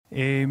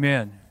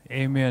Amen.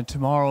 Amen.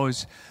 Tomorrow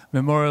is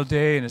Memorial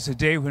Day, and it's a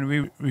day when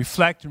we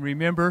reflect and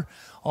remember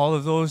all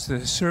of those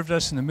that served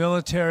us in the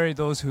military,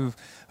 those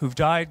who've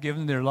died,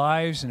 given their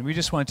lives, and we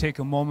just want to take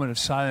a moment of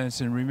silence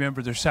and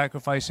remember their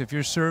sacrifice. If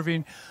you're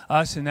serving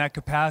us in that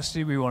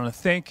capacity, we want to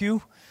thank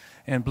you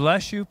and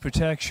bless you,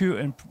 protect you,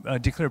 and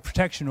declare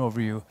protection over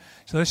you.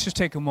 So let's just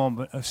take a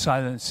moment of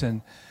silence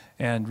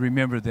and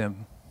remember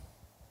them.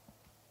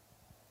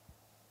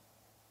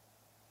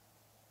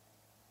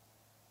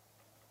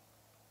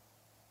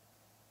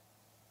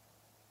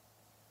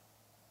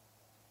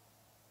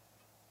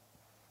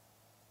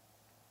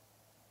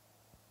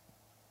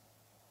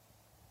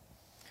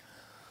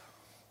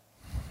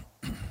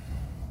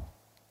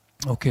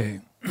 Okay.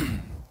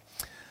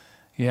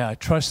 Yeah, I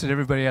trust that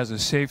everybody has a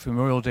safe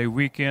Memorial Day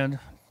weekend.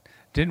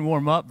 Didn't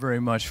warm up very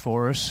much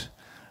for us,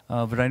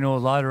 but I know a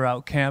lot are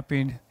out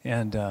camping,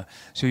 and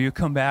so you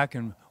come back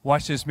and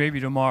watch this maybe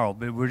tomorrow,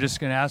 but we're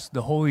just going to ask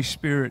the Holy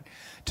Spirit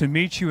to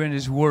meet you in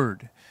His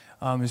Word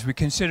as we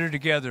consider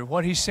together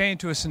what He's saying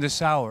to us in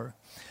this hour.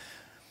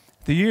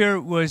 The year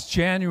was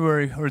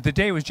January, or the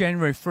day was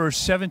January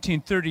 1st,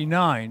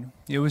 1739.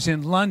 It was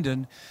in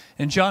London,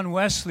 and John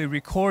Wesley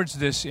records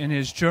this in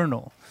his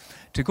journal.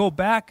 To go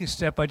back a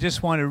step, I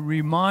just want to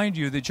remind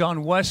you that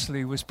John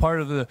Wesley was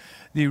part of the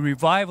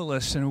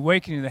revivalists and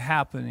awakening that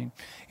happening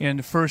in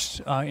the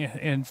first,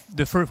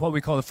 what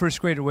we call the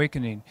First Great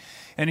Awakening.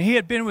 And he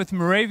had been with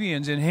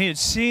Moravians, and he had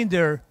seen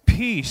their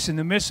peace in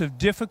the midst of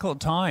difficult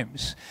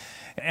times.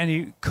 And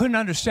he couldn't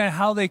understand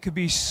how they could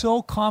be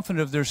so confident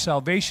of their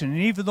salvation.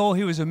 And even though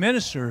he was a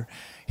minister,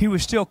 he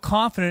was still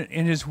confident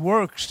in his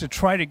works to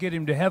try to get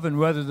him to heaven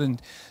rather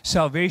than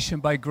salvation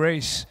by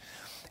grace.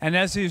 And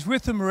as he was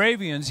with the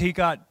Moravians, he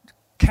got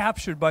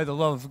captured by the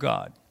love of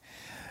God.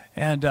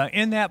 And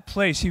in that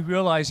place, he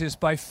realized it's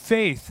by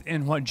faith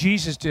in what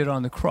Jesus did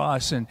on the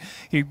cross, and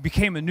he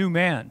became a new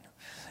man.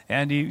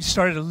 And he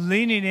started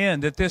leaning in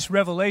that this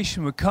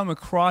revelation would come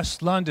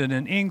across London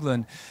and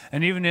England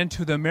and even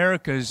into the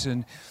Americas.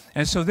 And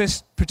so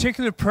this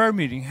particular prayer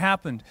meeting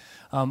happened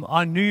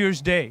on New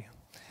Year's Day.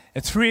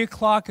 At 3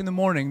 o'clock in the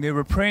morning, they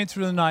were praying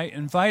through the night,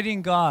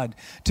 inviting God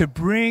to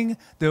bring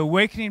the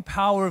awakening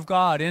power of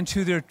God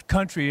into their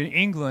country in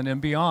England and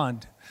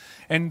beyond.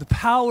 And the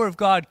power of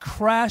God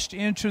crashed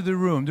into the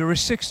room. There were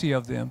 60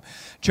 of them.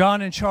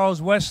 John and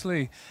Charles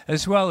Wesley,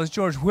 as well as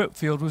George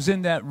Whitefield, was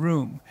in that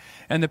room.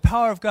 And the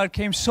power of God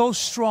came so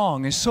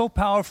strong and so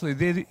powerfully,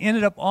 they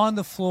ended up on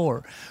the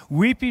floor,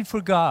 weeping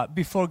for God,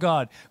 before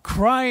God,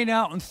 crying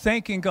out and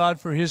thanking God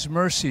for His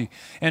mercy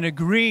and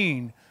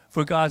agreeing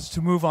for God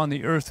to move on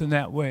the earth in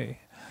that way.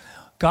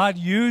 God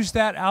used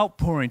that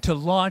outpouring to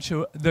launch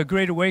the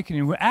Great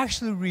Awakening, which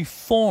actually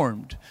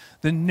reformed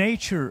the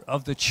nature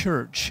of the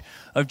church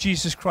of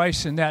Jesus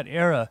Christ in that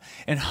era.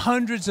 And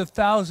hundreds of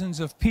thousands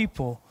of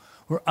people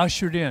were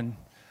ushered in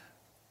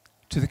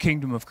to the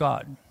kingdom of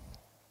God.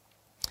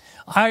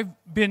 I've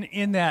been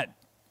in that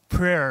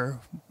prayer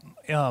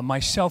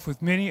myself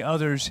with many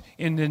others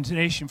in the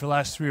nation for the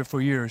last 3 or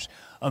 4 years.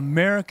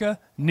 America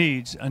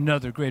needs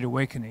another Great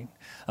Awakening.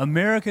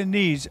 America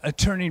needs a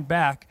turning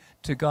back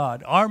to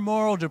God. Our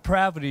moral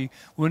depravity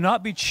will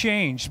not be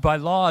changed by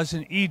laws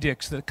and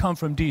edicts that come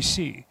from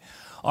D.C.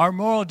 Our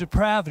moral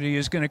depravity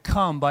is going to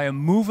come by a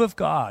move of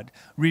God,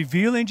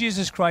 revealing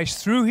Jesus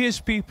Christ through His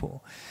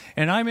people.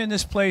 And I'm in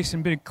this place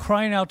and been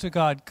crying out to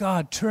God,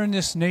 God, turn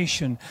this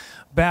nation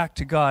back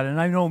to God. And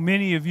I know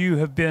many of you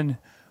have been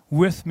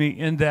with me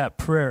in that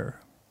prayer.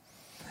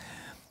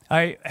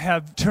 I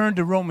have turned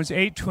to Romans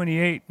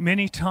 8:28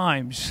 many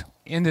times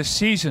in this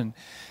season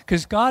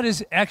because God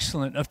is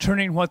excellent of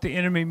turning what the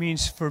enemy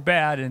means for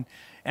bad and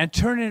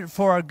turning it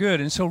for our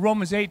good. And so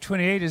Romans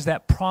 8:28 is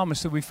that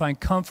promise that we find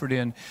comfort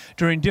in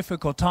during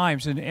difficult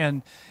times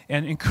and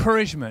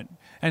encouragement.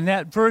 And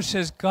that verse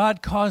says,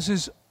 God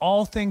causes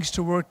all things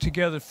to work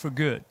together for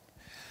good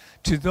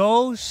to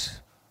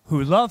those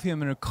who love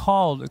Him and are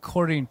called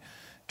according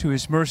to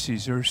His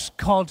mercies, or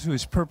called to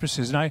His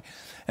purposes.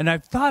 And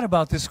I've thought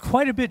about this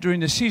quite a bit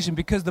during the season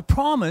because the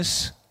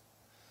promise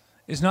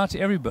is not to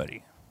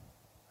everybody.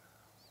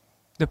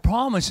 The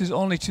promise is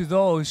only to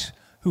those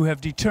who have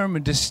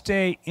determined to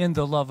stay in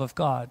the love of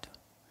God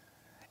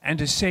and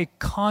to stay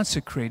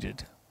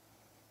consecrated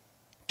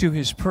to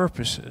His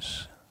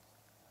purposes.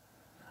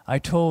 I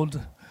told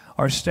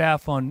our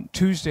staff on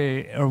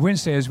Tuesday or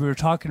Wednesday as we were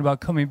talking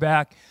about coming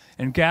back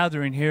and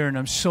gathering here, and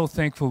I'm so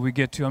thankful we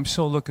get to. I'm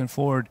so looking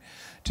forward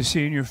to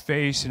seeing your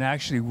face and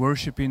actually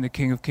worshiping the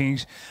King of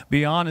Kings.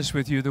 Be honest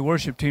with you, the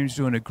worship team's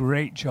doing a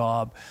great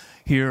job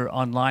here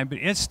online, but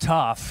it's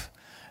tough.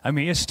 I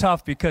mean, it's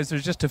tough because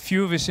there's just a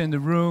few of us in the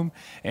room,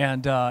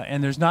 and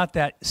there's not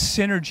that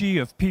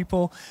synergy of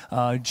people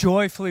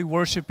joyfully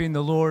worshiping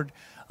the Lord,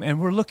 and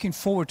we're looking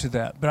forward to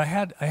that. But I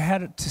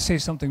had to say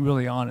something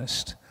really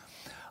honest.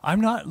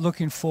 I'm not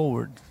looking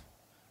forward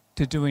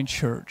to doing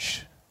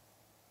church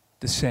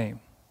the same.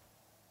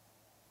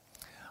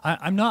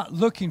 I'm not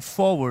looking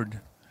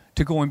forward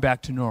to going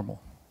back to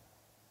normal.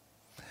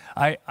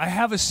 I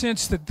have a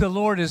sense that the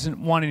Lord isn't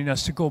wanting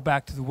us to go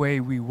back to the way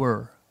we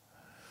were.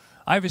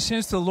 I have a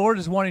sense the Lord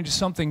is wanting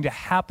something to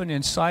happen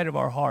inside of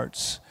our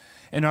hearts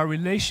and our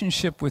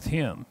relationship with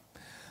Him.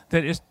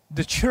 That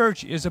the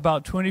church is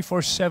about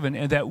 24/7,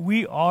 and that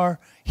we are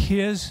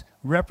His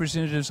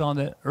representatives on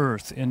the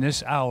earth in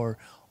this hour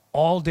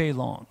all day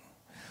long,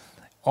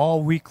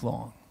 all week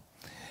long.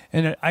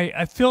 And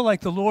I feel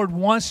like the Lord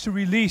wants to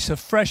release a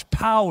fresh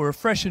power, a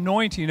fresh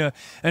anointing,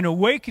 an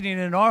awakening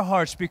in our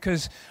hearts,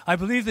 because I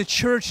believe the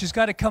church has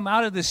got to come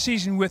out of this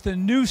season with a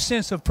new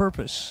sense of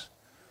purpose,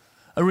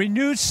 a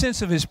renewed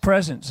sense of His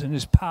presence and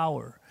His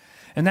power.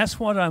 And that's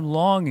what I'm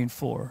longing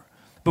for.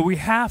 But we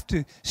have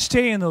to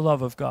stay in the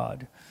love of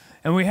God,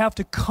 and we have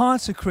to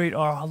consecrate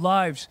our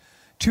lives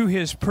to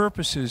His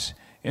purposes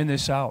in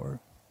this hour.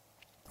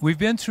 We've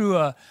been through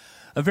a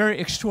very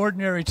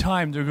extraordinary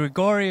time. The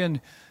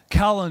Gregorian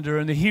calendar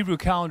and the Hebrew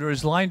calendar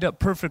is lined up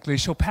perfectly.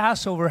 So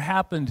Passover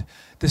happened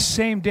the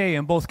same day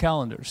in both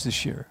calendars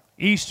this year.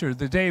 Easter,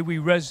 the day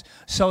we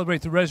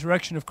celebrate the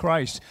resurrection of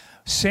Christ,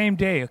 same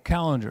day, a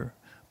calendar.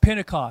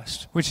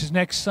 Pentecost, which is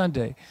next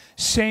Sunday,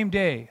 same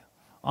day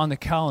on the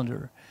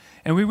calendar.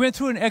 And we went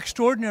through an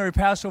extraordinary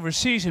Passover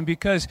season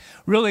because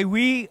really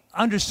we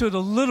understood a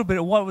little bit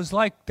of what it was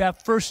like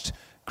that first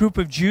group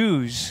of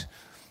Jews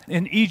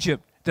in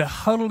Egypt that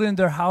huddled in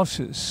their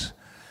houses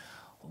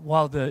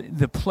while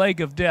the plague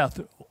of death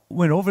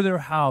went over their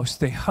house.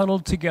 They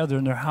huddled together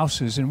in their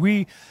houses. And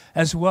we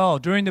as well,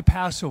 during the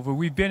Passover,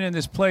 we've been in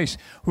this place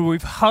where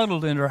we've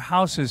huddled in our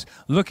houses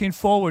looking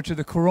forward to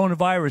the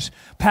coronavirus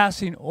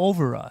passing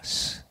over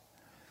us.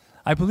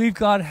 I believe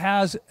God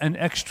has an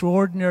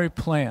extraordinary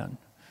plan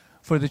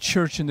for the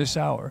church in this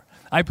hour.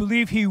 I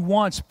believe He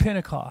wants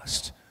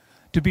Pentecost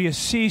to be a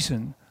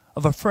season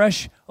of a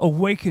fresh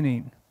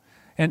awakening.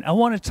 And I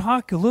want to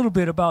talk a little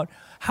bit about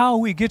how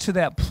we get to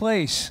that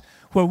place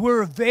where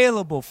we're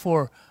available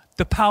for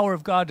the power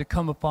of God to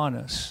come upon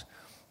us.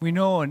 We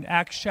know in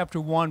Acts chapter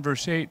 1,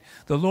 verse 8,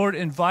 the Lord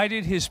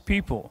invited His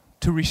people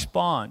to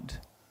respond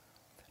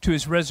to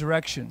His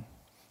resurrection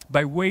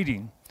by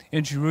waiting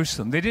in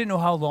Jerusalem. They didn't know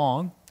how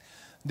long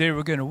they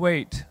were going to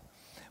wait.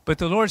 But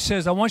the Lord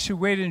says, I want you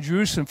to wait in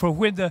Jerusalem, for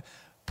when the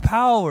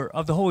power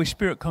of the Holy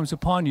Spirit comes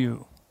upon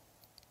you,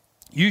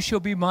 you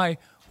shall be my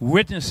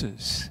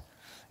witnesses.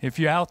 If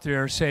you're out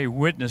there, say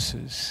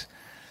witnesses.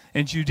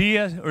 In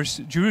Judea, or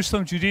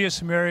Jerusalem, Judea,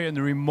 Samaria, and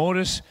the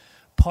remotest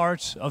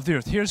parts of the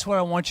earth. Here's what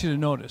I want you to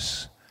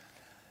notice.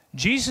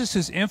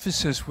 Jesus'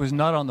 emphasis was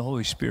not on the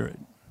Holy Spirit.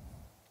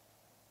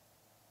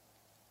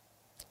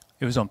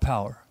 It was on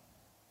power.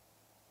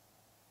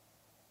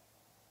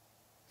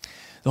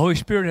 The Holy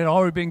Spirit had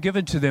already been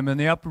given to them in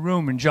the upper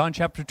room in John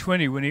chapter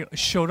 20 when He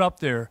showed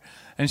up there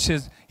and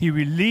says, He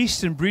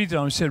released and breathed on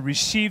him and said,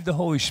 receive the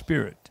Holy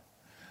Spirit.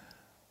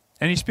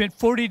 And He spent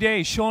 40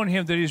 days showing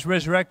him that He's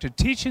resurrected,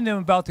 teaching them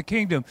about the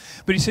kingdom.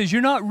 But He says,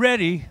 you're not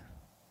ready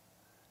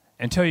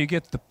until you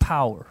get the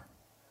power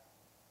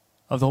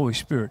of the Holy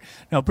Spirit.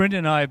 Now, Brenda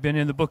and I have been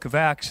in the book of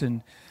Acts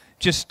and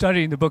just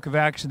studying the book of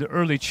Acts in the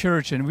early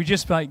church, and we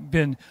just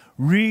been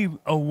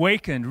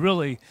reawakened,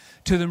 really,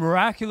 to the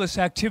miraculous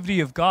activity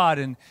of God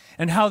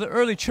and how the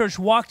early church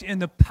walked in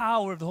the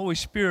power of the Holy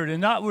Spirit.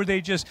 And not were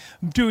they just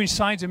doing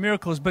signs and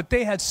miracles, but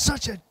they had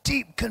such a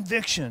deep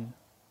conviction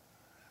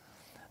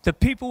that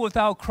people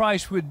without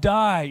Christ would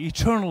die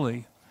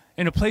eternally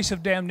in a place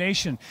of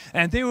damnation.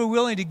 And they were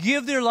willing to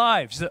give their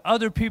lives that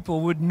other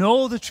people would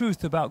know the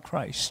truth about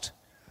Christ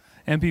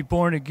and be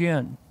born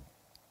again.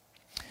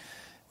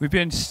 We've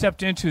been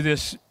stepped into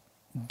this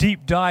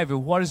deep dive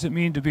of what does it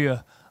mean to be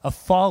a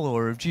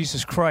follower of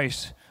Jesus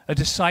Christ, a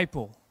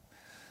disciple.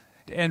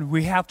 And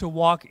we have to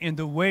walk in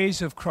the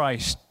ways of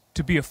Christ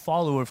to be a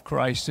follower of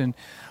Christ. And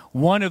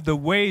one of the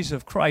ways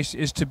of Christ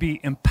is to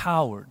be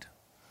empowered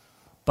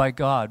by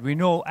God. We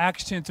know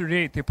Acts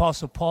 10:38, the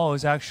Apostle Paul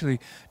is actually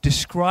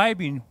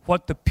describing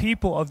what the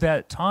people of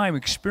that time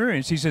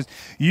experienced. He says,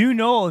 you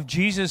know of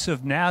Jesus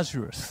of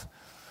Nazareth,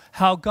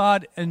 how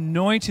God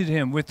anointed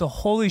Him with the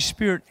Holy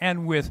Spirit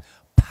and with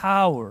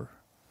power,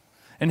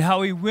 and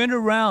how He went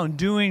around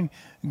doing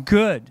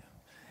good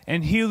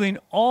and healing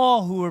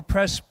all who were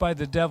oppressed by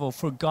the devil.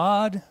 For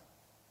God,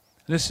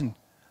 listen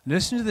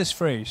to this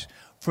phrase,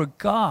 for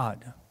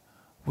God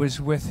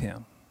was with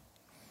Him.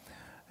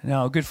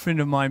 Now, a good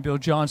friend of mine, Bill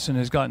Johnson,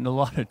 has gotten a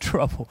lot of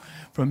trouble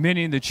from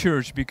many in the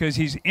church because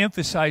he's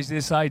emphasized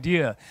this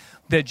idea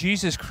that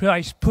Jesus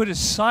Christ put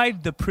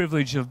aside the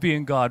privilege of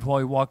being God while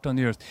He walked on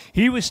the earth.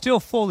 He was still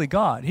fully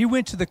God. He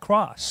went to the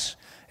cross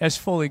as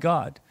fully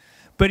God.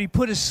 But He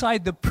put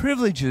aside the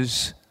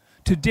privileges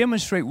to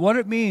demonstrate what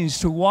it means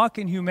to walk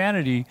in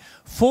humanity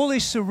fully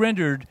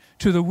surrendered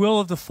to the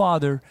will of the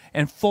Father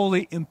and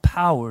fully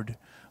empowered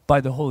by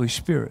the Holy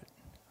Spirit.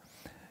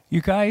 You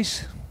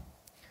guys,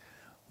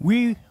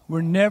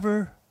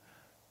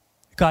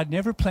 God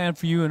never planned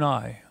for you and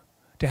I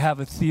to have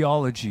a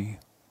theology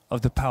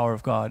of the power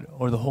of God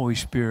or the Holy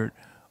Spirit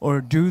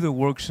or do the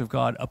works of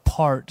God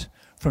apart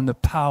from the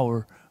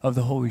power of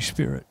the Holy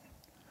Spirit.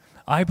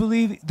 I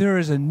believe there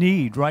is a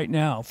need right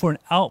now for an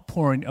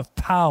outpouring of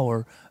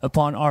power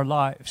upon our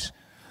lives,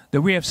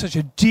 that we have such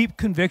a deep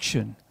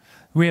conviction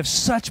We have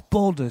such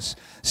boldness,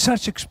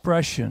 such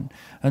expression.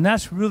 And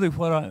that's really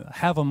what I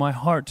have on my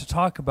heart to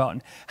talk about.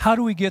 And how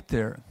do we get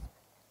there?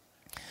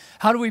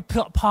 How do we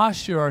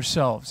posture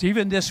ourselves,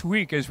 even this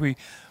week as we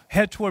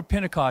head toward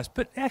Pentecost,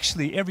 but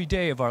actually every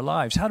day of our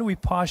lives? How do we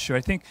posture?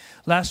 I think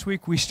last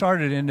week we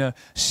started in a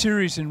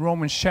series in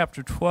Romans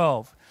chapter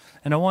 12.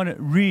 And I want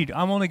to read.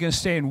 I'm only going to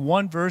stay in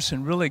one verse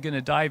and really going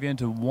to dive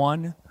into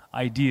one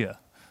idea.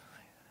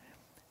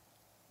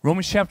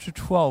 Romans chapter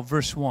 12,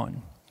 verse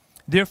 1.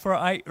 Therefore,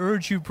 I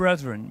urge you,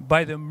 brethren,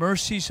 by the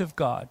mercies of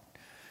God,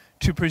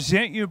 to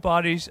present your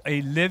bodies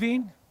a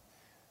living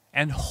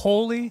and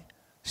holy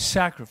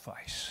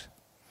sacrifice,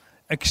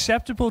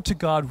 acceptable to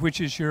God, which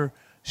is your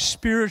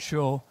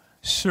spiritual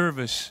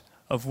service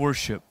of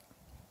worship.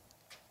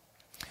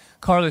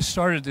 Carla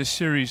started this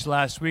series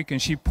last week,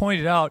 and she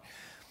pointed out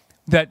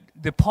that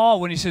Paul,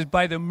 when he says,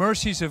 by the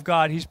mercies of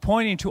God, he's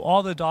pointing to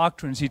all the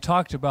doctrines he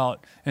talked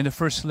about in the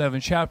first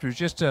 11 chapters.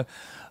 Just a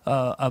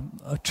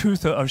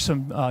truth or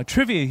some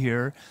trivia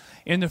here.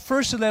 In the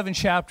first 11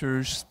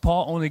 chapters,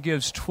 Paul only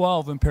gives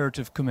 12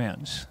 imperative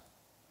commands.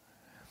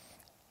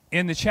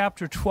 In the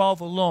chapter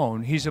 12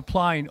 alone, he's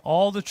applying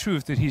all the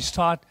truth that he's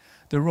taught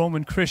the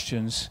Roman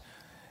Christians,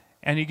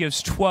 and he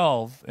gives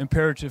 12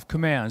 imperative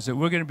commands that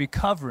we're going to be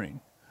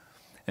covering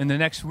in the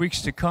next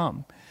weeks to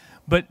come.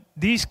 But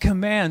these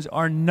commands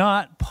are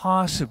not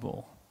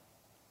possible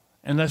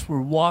unless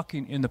we're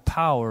walking in the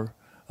power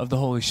of the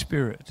Holy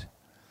Spirit.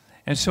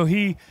 And so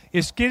he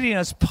is getting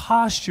us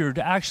postured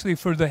actually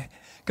for the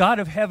God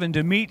of heaven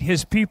to meet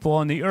his people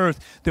on the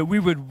earth, that we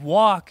would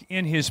walk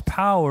in his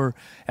power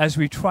as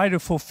we try to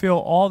fulfill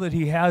all that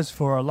he has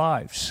for our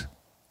lives.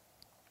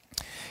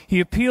 He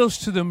appeals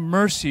to the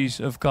mercies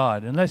of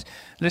God. And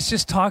let's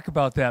just talk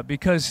about that,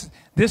 because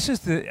this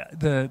is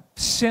the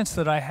sense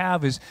that I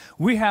have is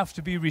we have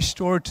to be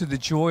restored to the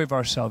joy of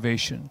our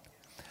salvation.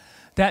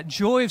 That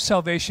joy of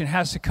salvation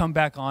has to come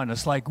back on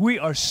us. Like, we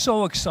are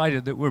so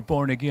excited that we're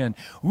born again.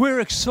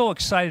 We're so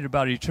excited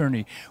about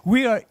eternity.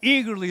 We are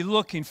eagerly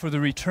looking for the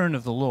return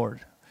of the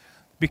Lord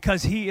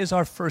because he is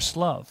our first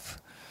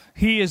love.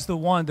 He is the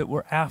one that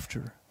we're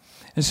after.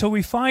 And so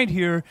we find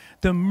here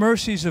the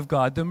mercies of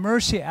God. The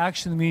mercy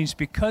actually means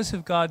because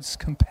of God's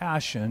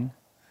compassion,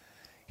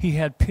 he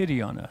had pity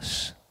on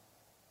us.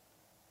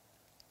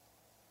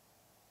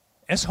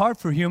 It's hard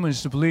for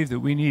humans to believe that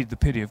we need the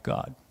pity of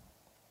God.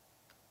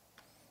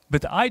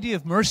 But the idea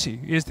of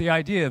mercy is the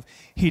idea of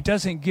he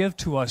doesn't give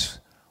to us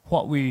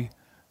what we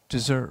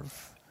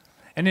deserve.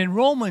 And in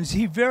Romans,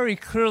 he very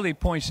clearly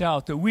points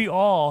out that we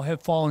all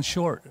have fallen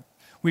short.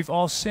 We've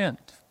all sinned.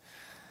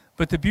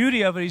 But the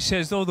beauty of it, he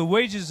says, though the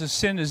wages of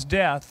sin is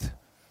death,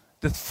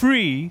 the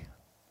free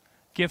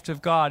gift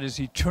of God is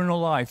eternal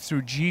life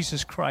through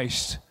Jesus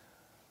Christ,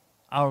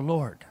 our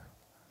Lord.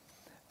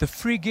 The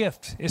free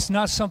gift. It's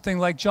not something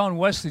like John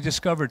Wesley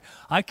discovered.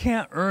 I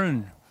can't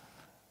earn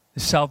the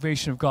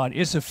salvation of God.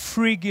 It's a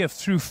free gift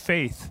through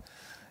faith.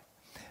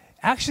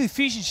 Actually,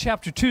 Ephesians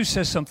chapter 2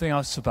 says something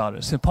else about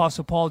us. The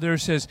Apostle Paul there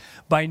says,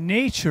 by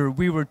nature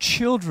we were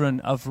children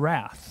of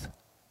wrath,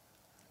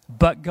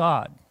 but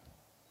God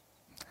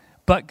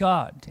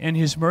in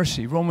his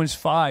mercy. Romans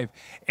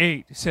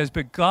 5:8 says,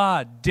 but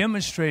God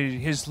demonstrated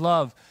his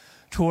love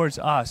towards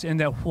us, in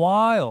that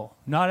while,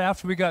 not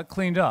after we got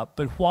cleaned up,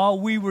 but while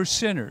we were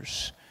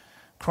sinners,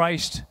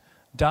 Christ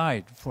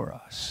died for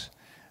us.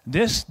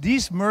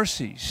 These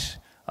mercies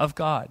of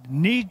God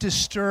need to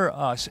stir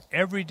us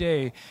every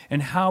day in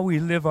how we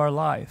live our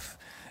life.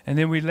 And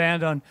then we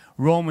land on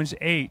Romans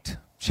 8,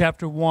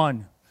 chapter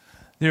 1.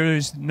 There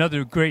is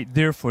another great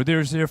therefore. There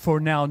is therefore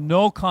now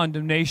no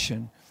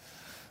condemnation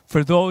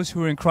for those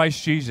who are in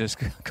Christ Jesus.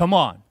 Come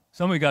on.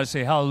 Somebody got to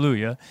say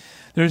hallelujah.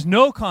 There's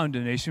no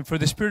condemnation, for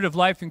the Spirit of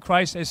life in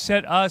Christ has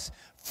set us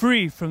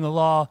free from the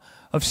law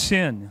of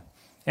sin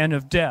and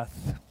of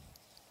death.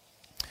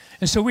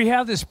 And so we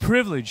have this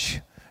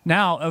privilege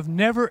now of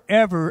never,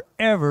 ever,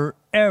 ever,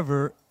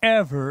 ever,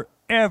 ever,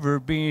 ever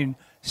being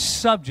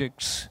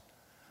subjects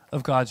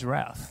of God's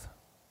wrath.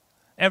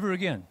 Ever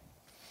again.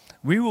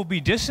 We will be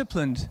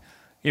disciplined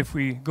if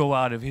we go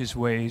out of his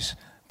ways,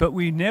 but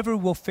we never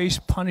will face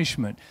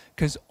punishment,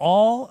 because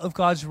all of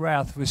God's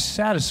wrath was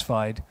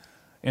satisfied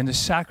in the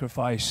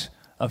sacrifice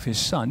of his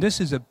Son.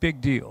 This is a big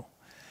deal.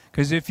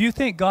 Because if you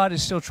think God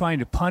is still trying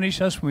to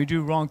punish us when we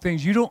do wrong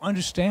things, you don't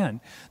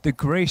understand the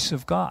grace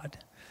of God.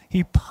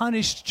 He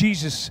punished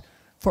Jesus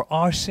for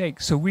our sake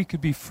so we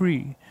could be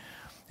free.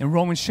 In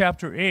Romans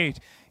chapter 8,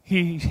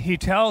 he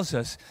tells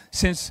us,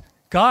 since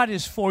God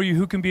is for you,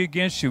 who can be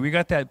against you? We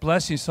got that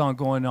blessing song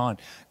going on.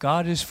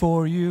 God is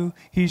for you,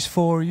 he's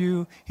for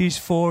you, he's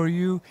for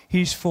you,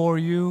 he's for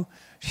you.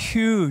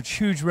 Huge,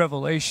 huge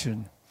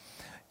revelation.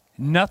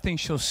 Nothing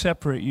shall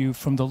separate you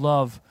from the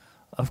love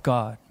of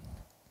God.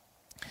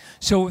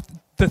 So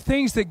the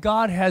things that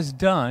God has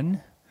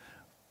done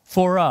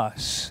for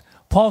us,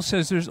 Paul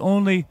says there's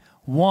only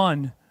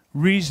one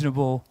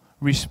reasonable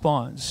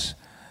response.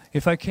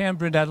 If I can,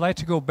 Brenda, I'd like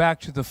to go back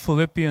to the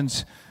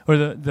Philippians, or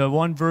the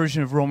one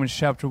version of Romans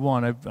chapter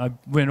 1. I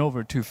went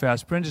over it too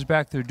fast. Brenda's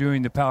back there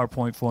doing the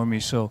PowerPoint for me,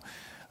 so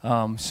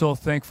So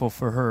thankful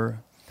for her.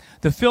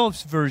 The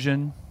Phillips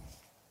version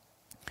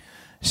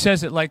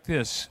says it like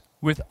this: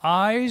 with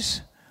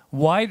eyes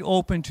wide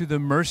open to the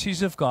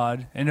mercies of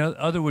God. In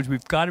other words,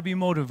 we've got to be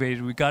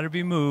motivated. We've got to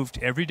be moved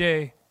every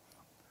day.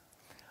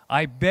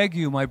 I beg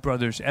you, my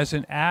brothers, as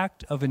an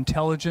act of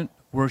intelligent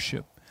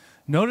worship.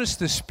 Notice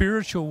the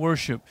spiritual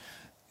worship.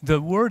 The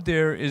word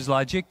there is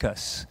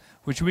logikos,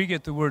 which we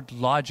get the word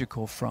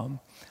logical from.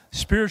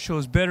 Spiritual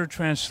is better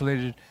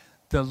translated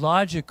the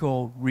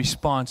logical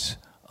response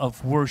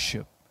of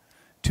worship.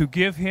 To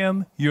give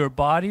him your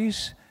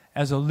bodies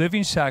as a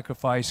living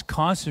sacrifice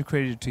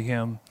consecrated to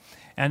him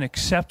and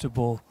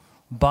acceptable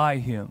by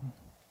him.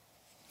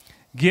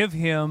 Give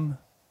him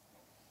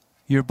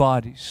your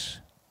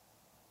bodies.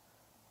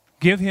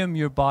 Give him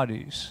your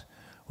bodies.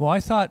 Well, I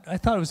thought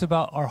it was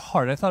about our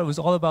heart. I thought it was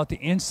all about the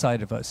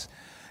inside of us.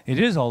 It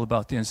is all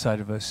about the inside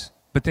of us,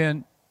 but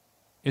then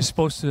it's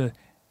supposed to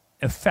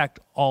affect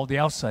all the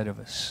outside of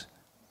us.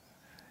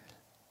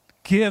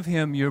 Give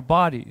him your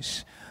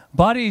bodies.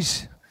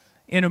 Bodies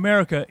in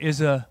America is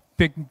a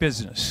big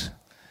business.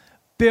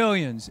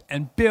 Billions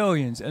and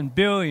billions and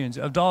billions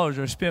of dollars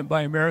are spent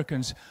by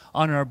Americans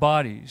on our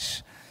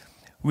bodies.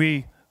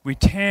 We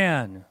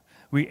tan.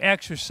 We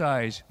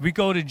exercise, we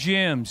go to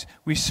gyms,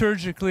 we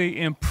surgically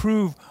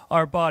improve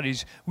our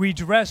bodies, we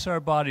dress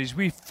our bodies,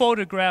 we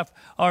photograph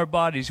our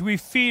bodies, we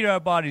feed our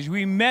bodies,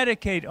 we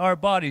medicate our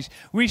bodies.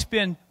 We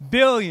spend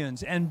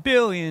billions and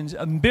billions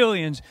and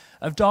billions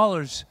of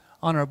dollars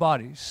on our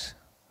bodies.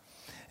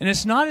 And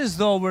it's not as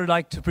though we're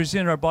like to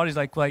present our bodies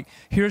like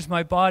here's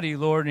my body,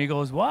 Lord, and he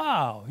goes,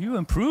 wow, you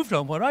improved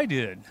on what I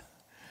did.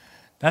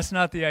 That's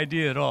not the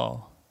idea at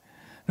all.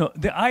 No,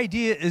 the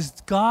idea is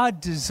God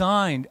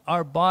designed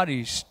our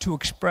bodies to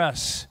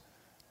express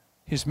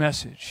his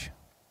message.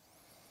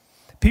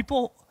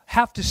 People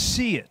have to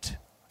see it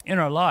in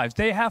our lives.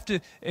 They have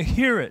to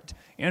hear it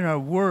in our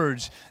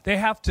words. They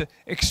have to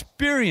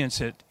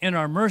experience it in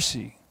our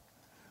mercy.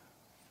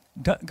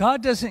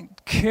 God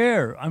doesn't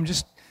care. I'm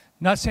just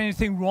not saying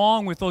anything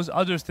wrong with those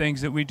other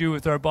things that we do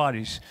with our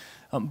bodies.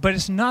 But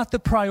it's not the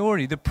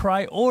priority. The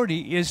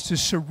priority is to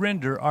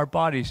surrender our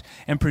bodies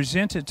and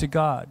present it to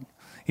God.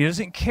 He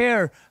doesn't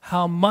care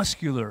how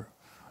muscular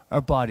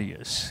our body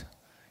is.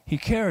 He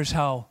cares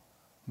how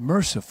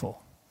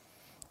merciful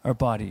our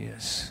body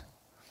is.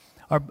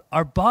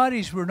 Our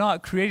bodies were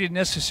not created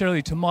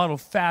necessarily to model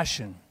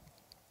fashion.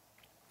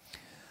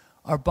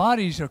 Our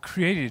bodies are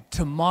created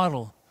to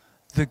model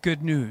the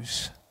good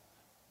news,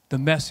 the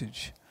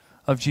message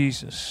of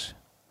Jesus.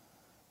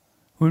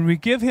 When we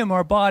give him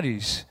our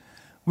bodies,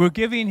 we're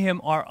giving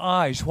him our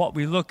eyes, what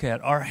we look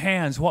at, our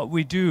hands, what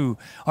we do,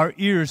 our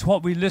ears,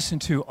 what we listen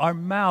to, our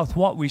mouth,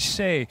 what we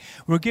say.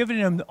 We're giving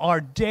him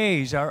our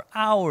days, our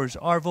hours,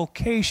 our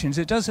vocations.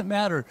 It doesn't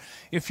matter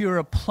if you're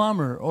a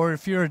plumber or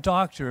if you're a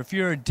doctor, if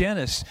you're a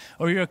dentist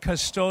or you're a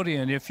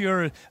custodian, if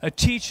you're a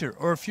teacher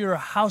or if you're a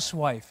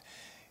housewife.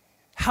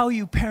 How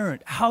you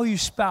parent, how you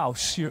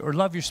spouse or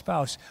love your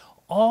spouse,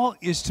 all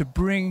is to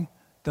bring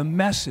the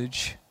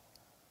message,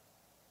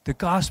 the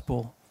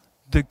gospel,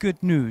 the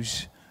good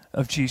news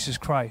of Jesus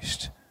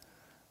Christ.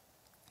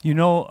 You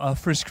know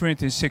 1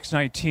 Corinthians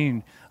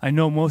 6:19, I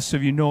know most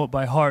of you know it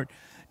by heart.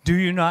 Do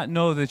you not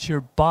know that your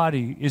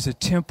body is a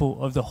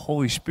temple of the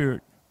Holy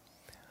Spirit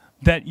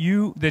that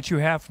you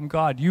have from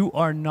God? You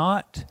are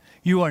not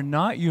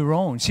your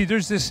own. See,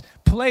 there's this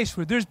place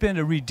where there's been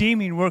a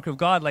redeeming work of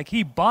God, like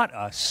he bought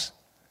us.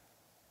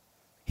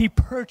 He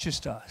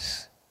purchased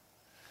us.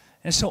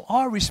 And so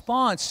our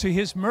response to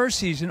his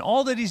mercies and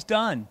all that he's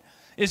done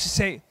is to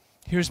say,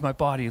 here's my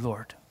body,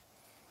 Lord.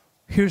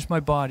 Here's my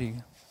body.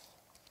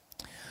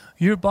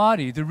 Your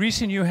body, the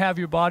reason you have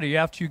your body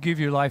after you give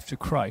your life to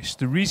Christ,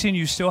 the reason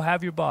you still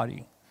have your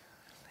body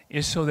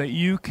is so that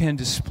you can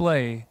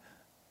display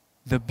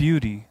the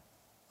beauty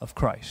of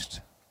Christ.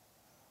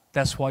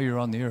 That's why you're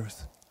on the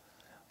earth.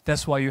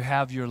 That's why you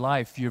have your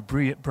life, your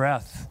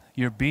breath,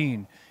 your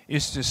being,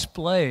 is to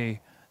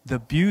display the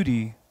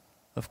beauty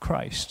of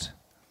Christ.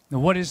 Now,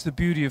 what is the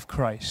beauty of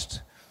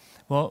Christ?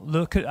 Well,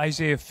 look at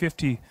Isaiah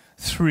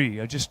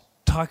 53. I just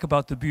talk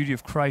about the beauty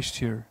of Christ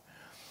here.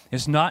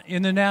 It's not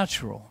in the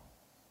natural,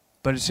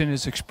 but it's in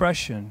his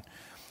expression.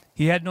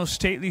 He had no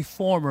stately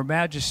form or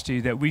majesty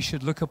that we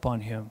should look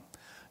upon him,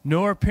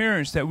 nor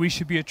appearance that we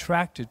should be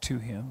attracted to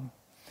him.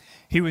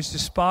 He was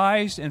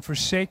despised and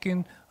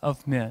forsaken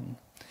of men,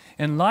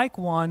 and like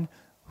one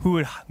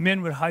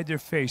men would hide their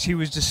face. He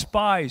was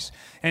despised,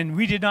 and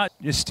we did not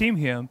esteem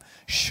him.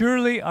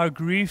 Surely our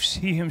griefs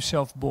he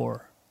himself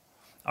bore.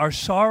 Our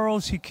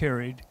sorrows he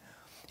carried.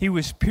 He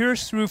was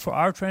pierced through for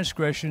our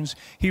transgressions.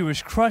 He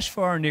was crushed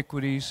for our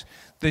iniquities.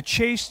 The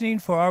chastening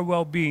for our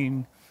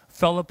well-being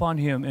fell upon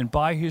him, and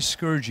by his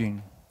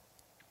scourging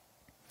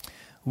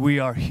we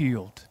are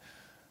healed.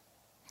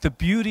 The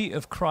beauty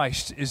of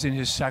Christ is in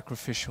his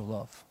sacrificial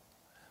love.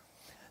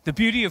 The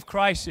beauty of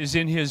Christ is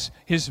in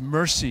his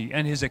mercy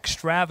and his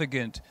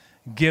extravagant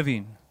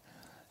giving.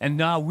 And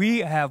now we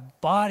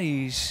have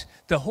bodies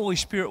the Holy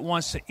Spirit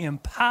wants to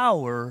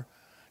empower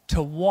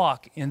to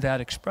walk in that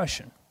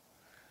expression.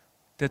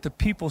 that the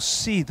people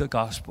see the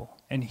gospel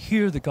and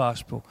hear the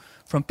gospel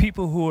from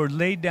people who are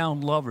laid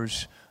down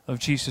lovers of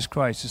Jesus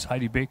Christ, as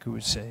Heidi Baker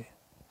would say.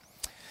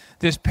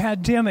 This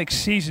pandemic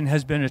season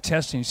has been a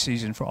testing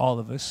season for all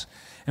of us,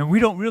 and we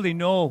don't really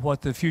know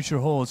what the future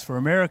holds for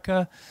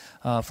America,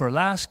 for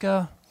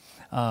Alaska,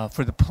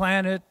 for the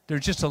planet.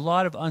 There's just a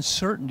lot of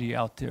uncertainty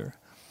out there.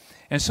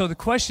 And so the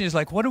question is,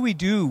 like, what do we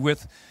do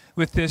with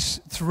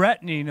this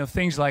threatening of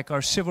things like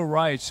our civil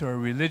rights or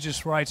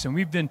religious rights? And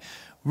we've been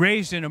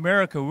raised in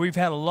America where we've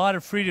had a lot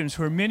of freedoms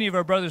where many of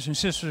our brothers and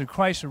sisters in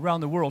Christ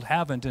around the world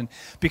haven't. And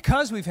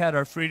because we've had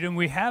our freedom,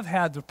 we have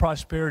had the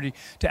prosperity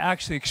to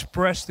actually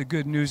express the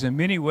good news in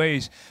many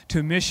ways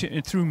through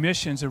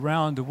missions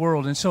around the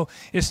world. And so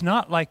it's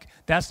not like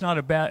that's not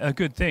a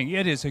good thing.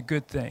 It is a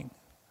good thing.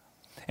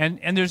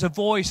 And there's a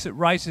voice that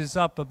rises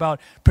up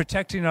about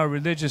protecting our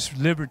religious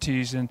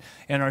liberties and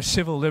our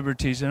civil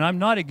liberties, and I'm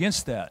not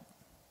against that.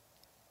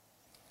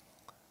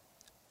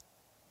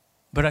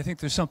 But I think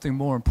there's something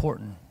more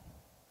important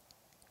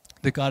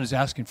that God is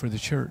asking for the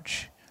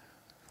church.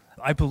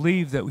 I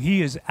believe that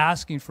He is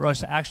asking for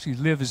us to actually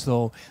live as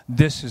though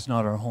this is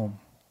not our home.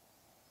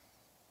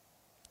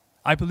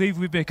 I believe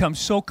we've become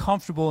so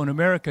comfortable in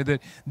America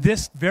that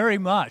this very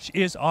much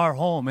is our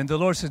home. And the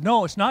Lord says,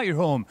 no, it's not your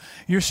home.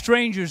 You're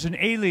strangers and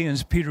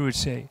aliens, Peter would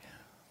say.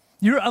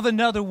 You're of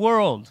another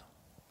world.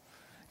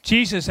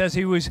 Jesus, as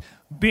He was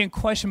being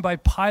questioned by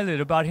Pilate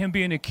about Him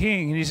being a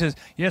king, and He says,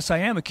 yes, I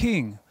am a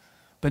king,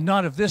 but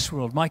not of this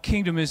world. My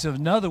kingdom is of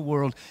another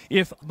world.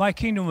 If my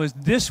kingdom was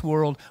this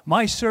world,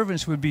 my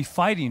servants would be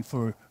fighting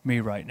for me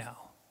right now.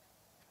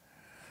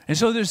 And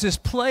so there's this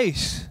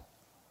place,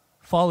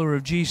 follower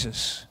of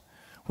Jesus,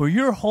 where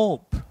your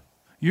hope,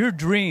 your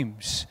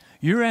dreams,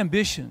 your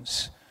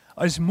ambitions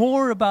is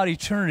more about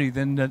eternity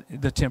than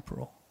the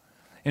temporal.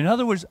 In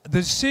other words, the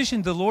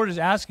decision the Lord is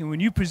asking when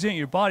you present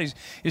your bodies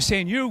is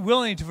saying you're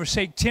willing to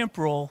forsake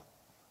temporal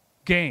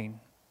gain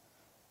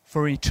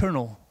for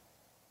eternal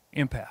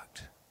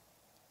impact.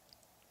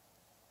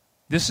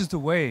 This is the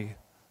way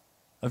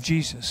of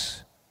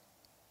Jesus.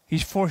 He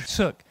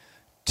forsook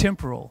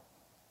temporal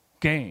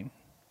gain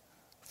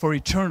for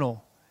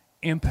eternal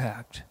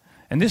impact.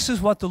 And this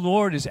is what the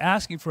Lord is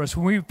asking for us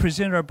when we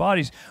present our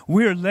bodies.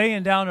 We are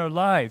laying down our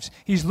lives.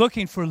 He's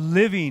looking for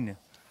living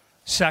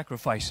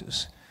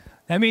sacrifices.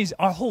 That means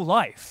our whole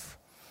life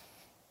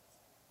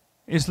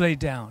is laid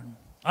down.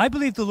 I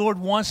believe the Lord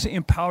wants to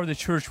empower the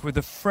church with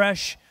the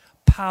fresh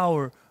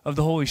power of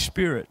the Holy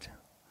Spirit.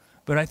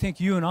 But I think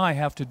you and I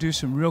have to do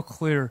some real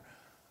clear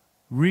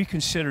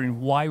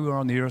reconsidering why we're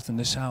on the earth in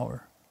this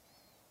hour.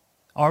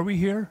 Are we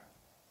here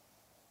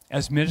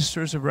as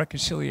ministers of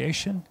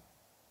reconciliation?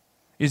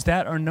 Is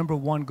that our number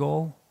one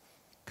goal?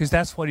 Because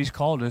that's what He's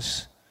called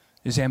us,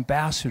 as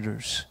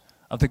ambassadors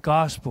of the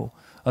gospel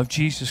of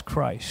Jesus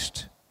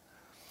Christ.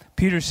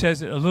 Peter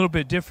says it a little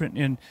bit different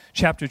in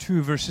chapter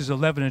 2, verses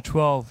 11 and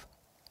 12.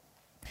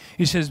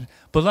 He says,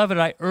 "Beloved,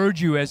 I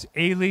urge you as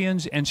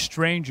aliens and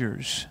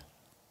strangers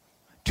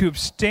to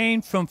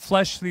abstain from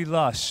fleshly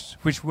lusts,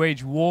 which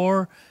wage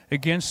war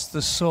against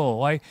the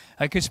soul."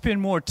 I could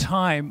spend more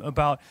time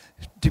about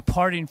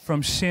departing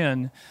from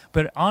sin,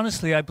 but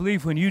honestly, I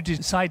believe when you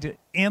decide to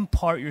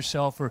impart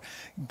yourself or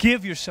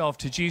give yourself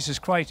to Jesus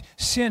Christ,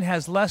 sin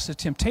has less of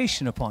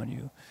temptation upon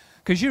you,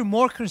 because you're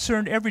more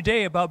concerned every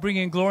day about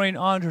bringing glory and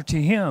honor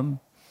to Him.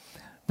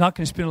 Not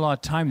going to spend a lot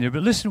of time there,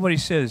 but listen to what he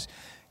says.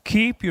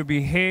 "Keep your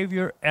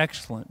behavior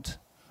excellent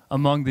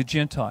among the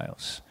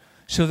Gentiles,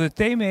 so that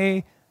they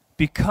may,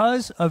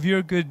 because of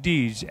your good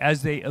deeds,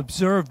 as they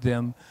observe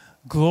them,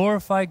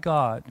 glorify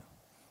God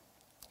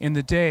in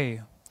the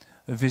day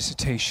of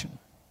visitation."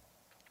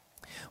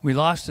 We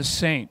lost a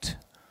saint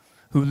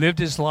who lived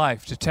his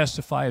life to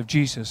testify of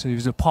Jesus. He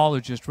was an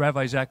apologist,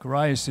 Rabbi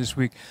Zacharias, this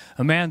week,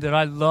 a man that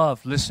I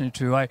loved listening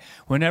to.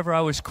 Whenever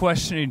I was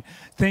questioning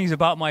things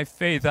about my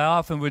faith, I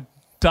often would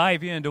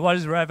dive into what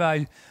does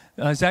Rabbi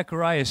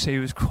Zacharias say. He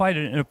was quite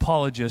an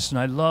apologist, and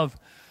I love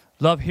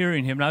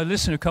hearing him. And I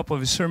listened to a couple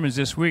of his sermons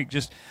this week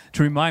just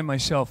to remind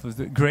myself of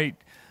the great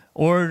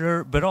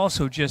orator, but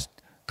also just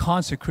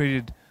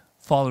consecrated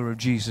follower of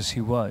Jesus he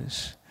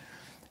was.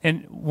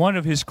 And one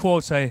of his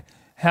quotes I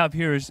have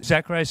here is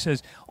Zacharias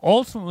says,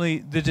 "Ultimately,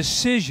 the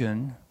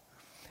decision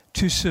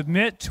to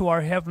submit to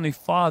our Heavenly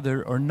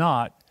Father or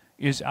not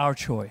is our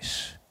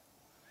choice.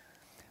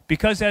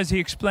 Because as he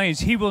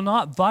explains, He will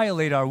not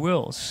violate our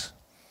wills.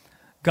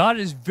 God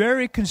is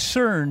very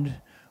concerned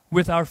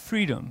with our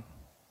freedom.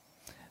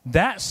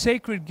 That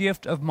sacred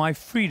gift of my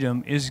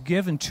freedom is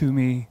given to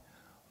me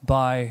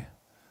by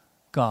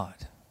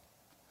God."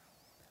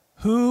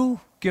 Who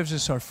gives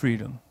us our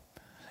freedom?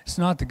 It's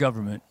not the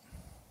government.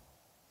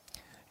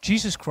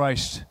 Jesus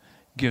Christ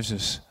gives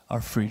us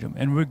our freedom.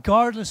 And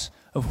regardless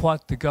of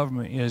what the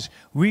government is,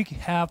 we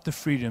have the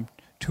freedom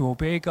to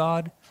obey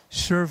God,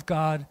 serve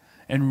God,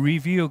 and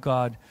reveal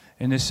God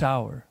in this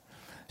hour.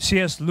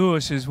 C.S.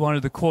 Lewis is one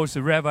of the quotes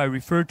the rabbi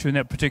referred to in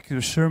that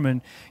particular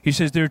sermon. He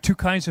says, there are two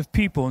kinds of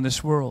people in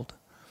this world.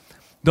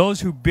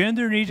 Those who bend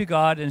their knee to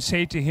God and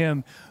say to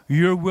Him,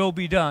 "Your will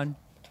be done,"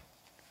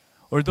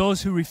 or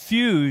those who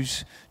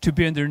refuse to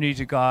bend their knee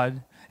to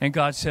God, and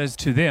God says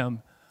to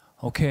them,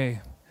 okay,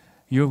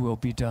 your will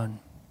be done.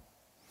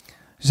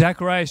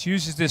 Zacharias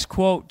uses this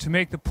quote to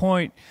make the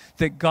point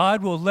that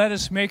God will let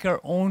us make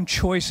our own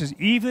choices,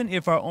 even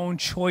if our own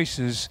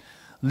choices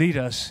lead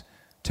us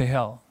to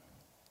hell.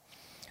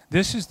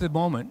 This is the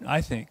moment, I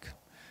think.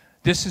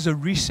 This is a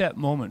reset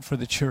moment for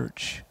the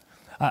church.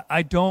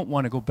 I don't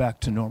want to go back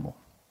to normal.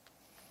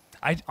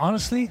 I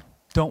honestly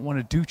don't want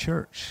to do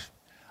church.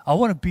 I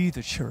want to be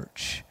the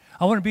church.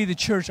 I want to be the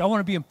church. I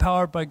want to be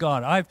empowered by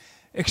God. I've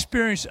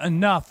experienced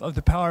enough of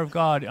the power of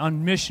God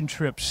on mission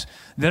trips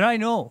that I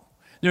know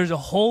there's a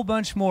whole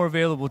bunch more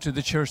available to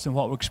the church than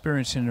what we're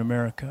experiencing in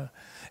America.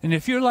 And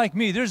if you're like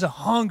me, there's a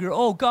hunger.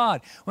 Oh,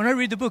 God. When I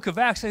read the book of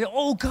Acts, I say,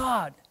 oh,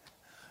 God,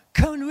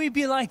 can we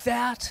be like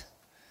that?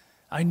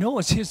 I know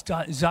it's his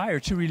desire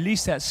to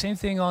release that same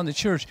thing on the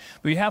church,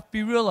 but you have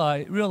to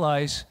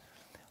realize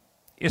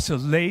it's a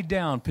laid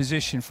down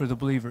position for the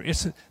believer.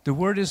 The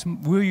word is,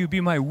 will you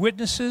be my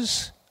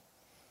witnesses?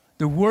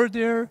 The word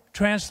there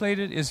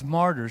translated is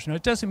martyrs. Now,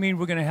 it doesn't mean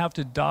we're going to have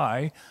to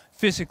die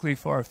physically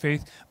for our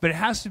faith, but it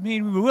has to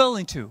mean we're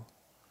willing to.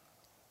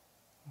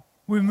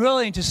 We're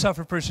willing to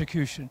suffer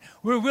persecution.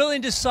 We're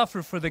willing to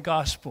suffer for the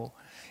gospel.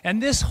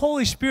 And this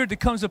Holy Spirit that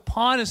comes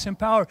upon us in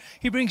power,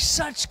 he brings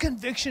such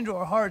conviction to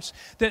our hearts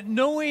that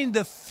knowing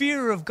the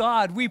fear of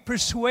God, we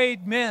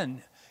persuade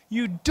men.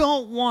 You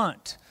don't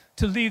want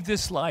to leave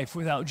this life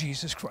without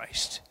Jesus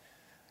Christ.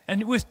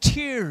 And with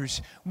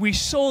tears, we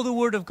sow the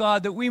word of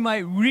God that we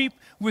might reap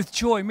with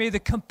joy. May the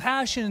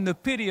compassion and the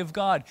pity of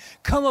God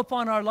come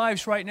upon our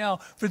lives right now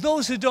for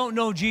those who don't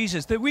know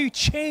Jesus, that we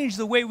change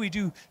the way we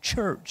do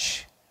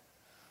church.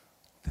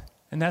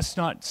 And that's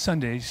not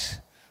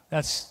Sundays.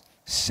 That's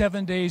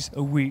 7 days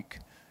a week,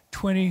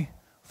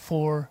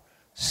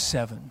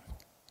 24/7.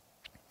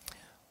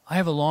 I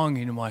have a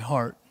longing in my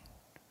heart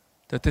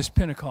that this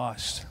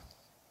Pentecost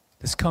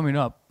that's coming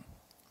up,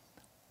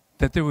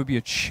 that there would be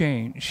a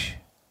change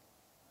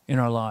in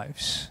our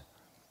lives,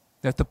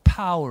 that the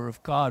power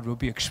of God will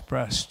be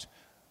expressed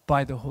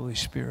by the Holy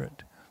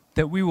Spirit,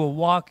 that we will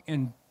walk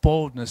in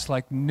boldness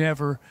like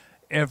never,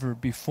 ever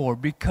before,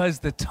 because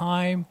the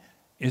time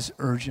is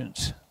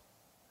urgent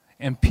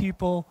and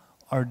people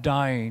are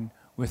dying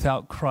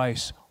without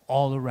Christ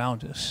all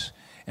around us.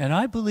 And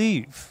I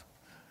believe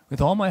with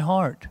all my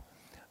heart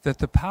that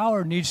the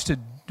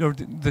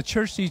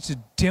church needs to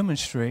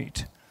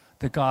demonstrate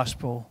the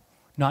gospel,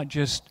 not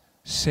just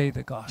say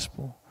the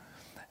gospel.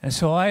 And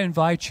so I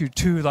invite you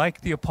to, like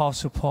the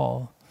Apostle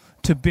Paul,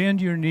 to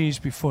bend your knees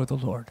before the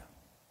Lord.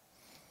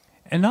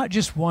 And not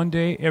just one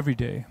day, every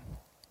day.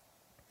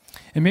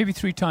 And maybe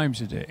 3 times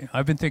a day.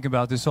 I've been thinking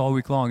about this all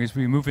week long as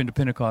we move into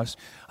Pentecost.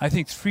 I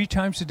think 3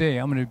 times a day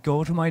I'm going to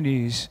go to my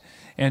knees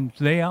and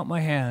lay out my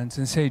hands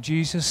and say,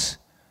 Jesus,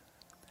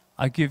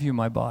 I give you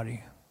my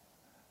body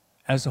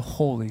as a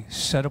holy,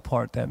 set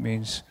apart, that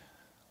means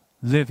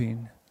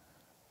living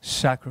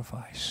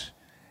sacrifice.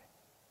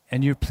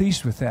 And you're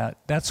pleased with that.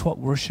 That's what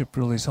worship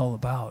really is all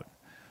about.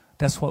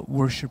 That's what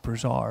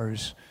worshipers are,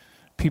 is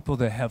people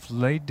that have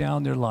laid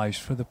down their lives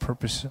for the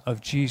purpose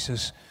of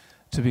Jesus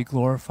to be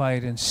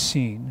glorified and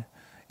seen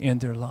in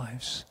their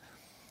lives.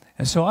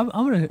 And so I'm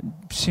going to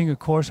sing a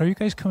chorus. Are you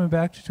guys coming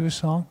back to do a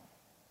song?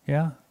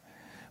 Yeah?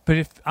 But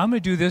if I'm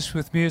going to do this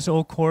with me as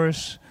old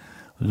chorus,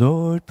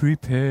 Lord,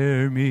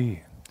 prepare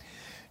me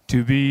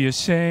to be a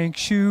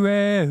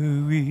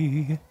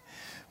sanctuary,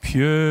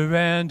 pure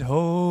and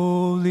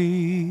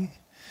holy,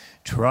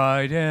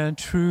 tried and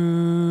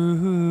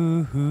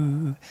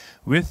true.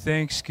 With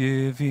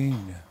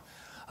thanksgiving,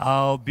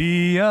 I'll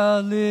be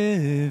a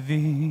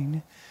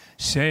living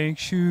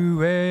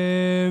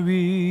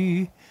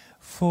sanctuary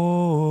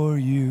for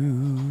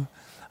you.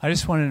 I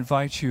just want to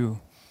invite you,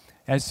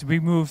 as we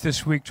move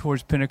this week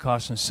towards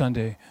Pentecost on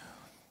Sunday,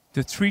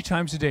 that 3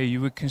 times a day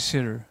you would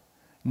consider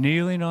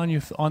kneeling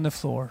on the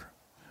floor,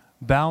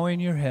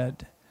 bowing your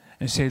head,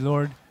 and say,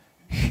 Lord,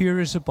 here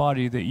is a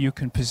body that you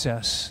can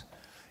possess.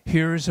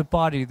 Here is a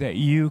body that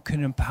you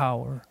can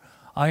empower.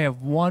 I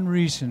have one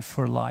reason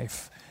for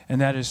life,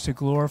 and that is to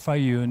glorify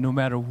you. And no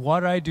matter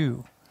what I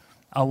do,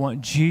 I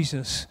want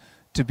Jesus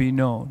to be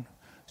known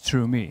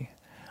through me.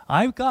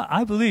 I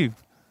believe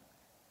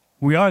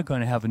we are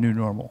going to have a new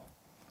normal,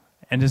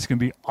 and it's going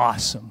to be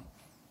awesome.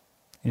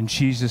 In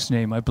Jesus'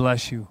 name, I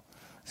bless you.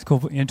 Let's go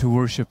into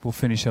worship. We'll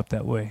finish up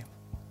that way.